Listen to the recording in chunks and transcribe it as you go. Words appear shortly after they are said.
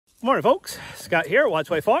Good morning, folks. Scott here at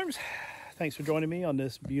Watchway Farms. Thanks for joining me on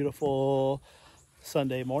this beautiful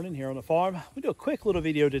Sunday morning here on the farm. We do a quick little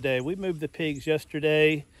video today. We moved the pigs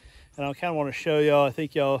yesterday, and I kind of want to show y'all. I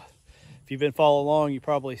think y'all, if you've been following along, you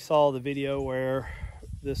probably saw the video where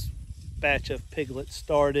this batch of piglets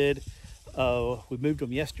started. We moved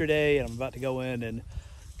them yesterday, and I'm about to go in and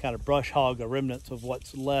kind of brush hog the remnants of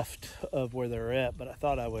what's left of where they're at. But I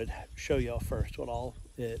thought I would show y'all first what all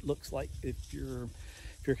it looks like if you're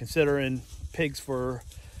considering pigs for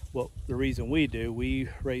the reason we do. We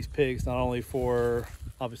raise pigs not only for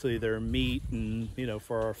obviously their meat and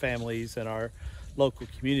for our families and our local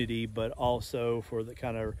community, but also for the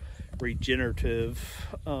kind of regenerative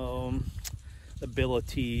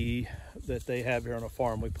ability that they have here on a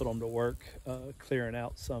farm. We put them to work clearing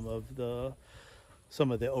out some of the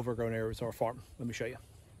overgrown areas of our farm. Let me show you.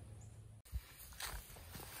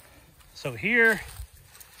 So here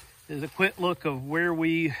is a quick look of where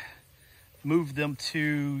we moved them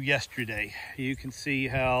to yesterday. You can see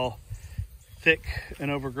how thick and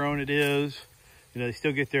overgrown it is. They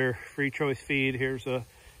still get their free choice feed. Here's a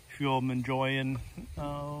few of them enjoying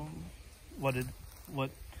what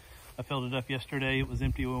I filled it up yesterday. It was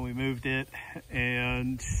empty when we moved it,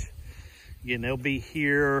 and again, they'll be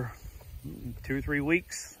here 2 or 3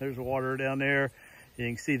 weeks. There's water down there. You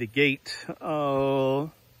can see the gate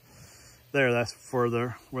there. That's where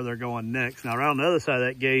they're going next. Now around the other side of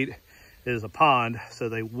that gate is a pond, so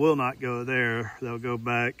they will not go there. They'll go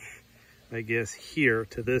back, I guess, here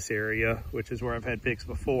to this area, which is where I've had pigs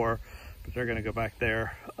before, but they're gonna go back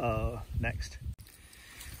there next.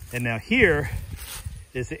 And now here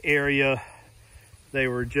is the area they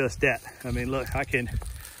were just at. I mean, look, I can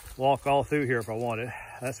walk all through here if I wanted.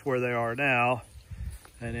 That's where they are now.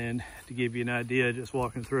 And then to give you an idea, just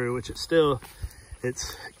walking through, which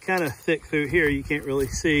it's kind of thick through here. You can't really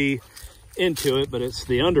see into it, but it's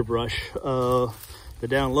the underbrush, the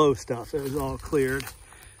down low stuff that was all cleared.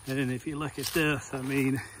 And then if you look at this, I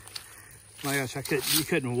mean, my gosh, you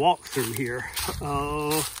couldn't walk through here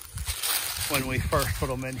when we first put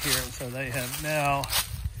them in here. And so they have now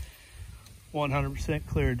 100%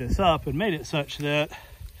 cleared this up and made it such that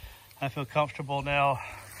I feel comfortable now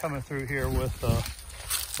coming through here with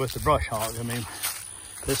the brush hog. I mean,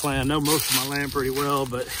 this land, I know most of my land pretty well,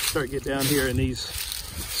 but start get down here in these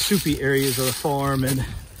soupy areas of the farm, and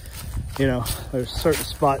there's certain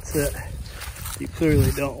spots that you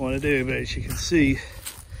clearly don't want to do. But as you can see,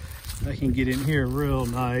 I can get in here real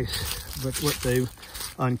nice. But what they've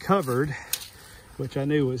uncovered, which I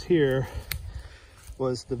knew was here,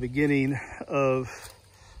 was the beginning of,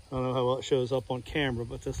 I don't know how well it shows up on camera,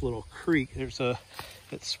 but this little creek, it's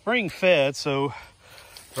spring fed. So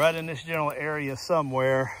right in this general area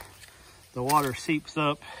somewhere, the water seeps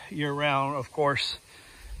up year round. Of course,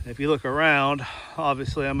 if you look around,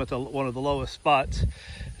 obviously I'm at one of the lowest spots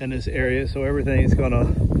in this area, so everything is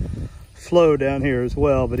gonna flow down here as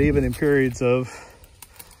well. But even in periods of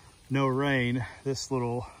no rain, this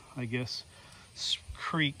little, I guess,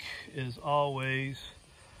 creek is always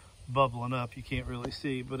bubbling up. You can't really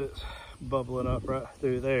see, but it's bubbling up right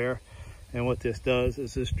through there. And what this does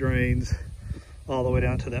is this drains all the way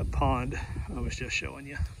down to that pond I was just showing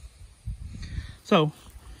you. So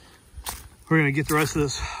we're gonna get the rest of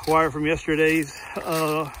this wire from yesterday's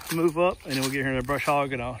move up, and then we'll get here in the brush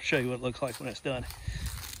hog, and I'll show you what it looks like when it's done.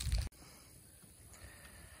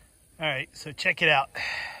 All right, so check it out.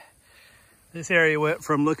 This area went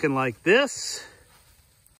from looking like this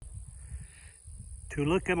to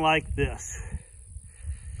looking like this.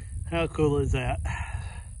 How cool is that?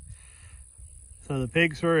 So the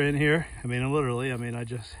pigs were in here. I mean, literally, I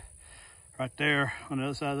just, right there on the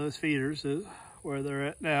other side of those feeders is where they're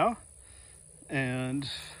at now. And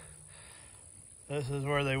this is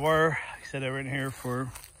where they were. I said they were in here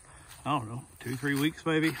for, I don't know, 2 or 3 weeks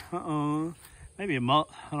maybe. Maybe a month,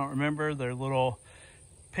 I don't remember. Their little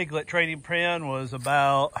piglet trading pen was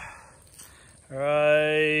about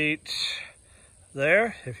right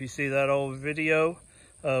there. If you see that old video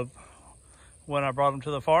of when I brought them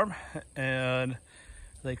to the farm, and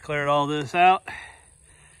they cleared all this out.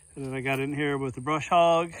 And then I got in here with the brush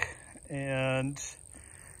hog and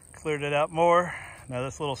cleared it out more. Now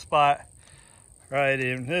this little spot right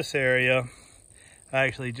in this area, I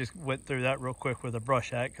actually just went through that real quick with a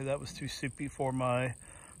brush axe because that was too soupy for my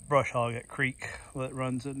brush hog at creek that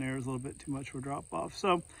runs in there. Is a little bit too much for drop off.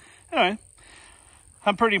 So anyway,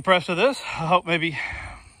 I'm pretty impressed with this. I hope maybe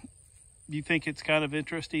you think it's kind of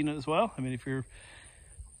interesting as well. I mean, if you're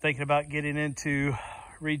thinking about getting into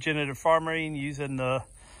regenerative farming, using the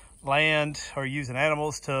land or using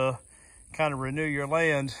animals to kind of renew your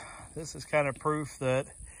land, this is kind of proof that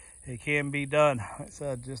it can be done. Like I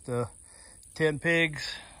said, just 10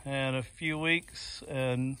 pigs and a few weeks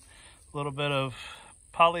and a little bit of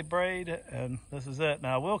poly braid, and this is it.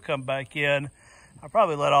 Now I will come back in. I'll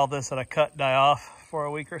probably let all this that I cut die off for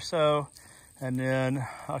a week or so, and then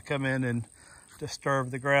I'll come in and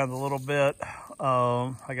disturb the ground a little bit.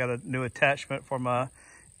 I got a new attachment for my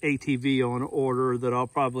ATV on order that I'll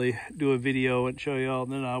probably do a video and show y'all,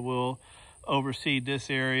 and then I will overseed this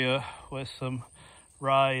area with some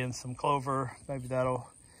rye and some clover. Maybe that'll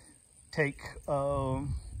take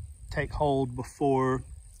hold before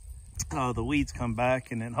the weeds come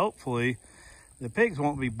back, and then hopefully the pigs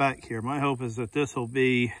won't be back here. My hope is that this will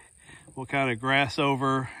kind of grass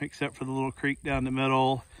over, except for the little creek down the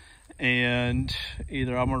middle, and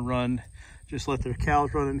either I'm gonna just let their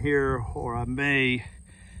cows run in here, or I may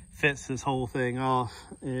fence this whole thing off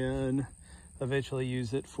and eventually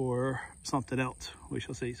use it for something else. We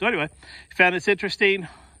shall see. So anyway, if you found this interesting,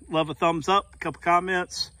 love a thumbs up, a couple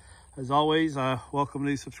comments. As always, I welcome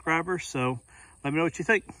new subscribers, so let me know what you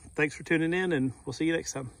think. Thanks for tuning in, and we'll see you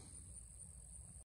next time.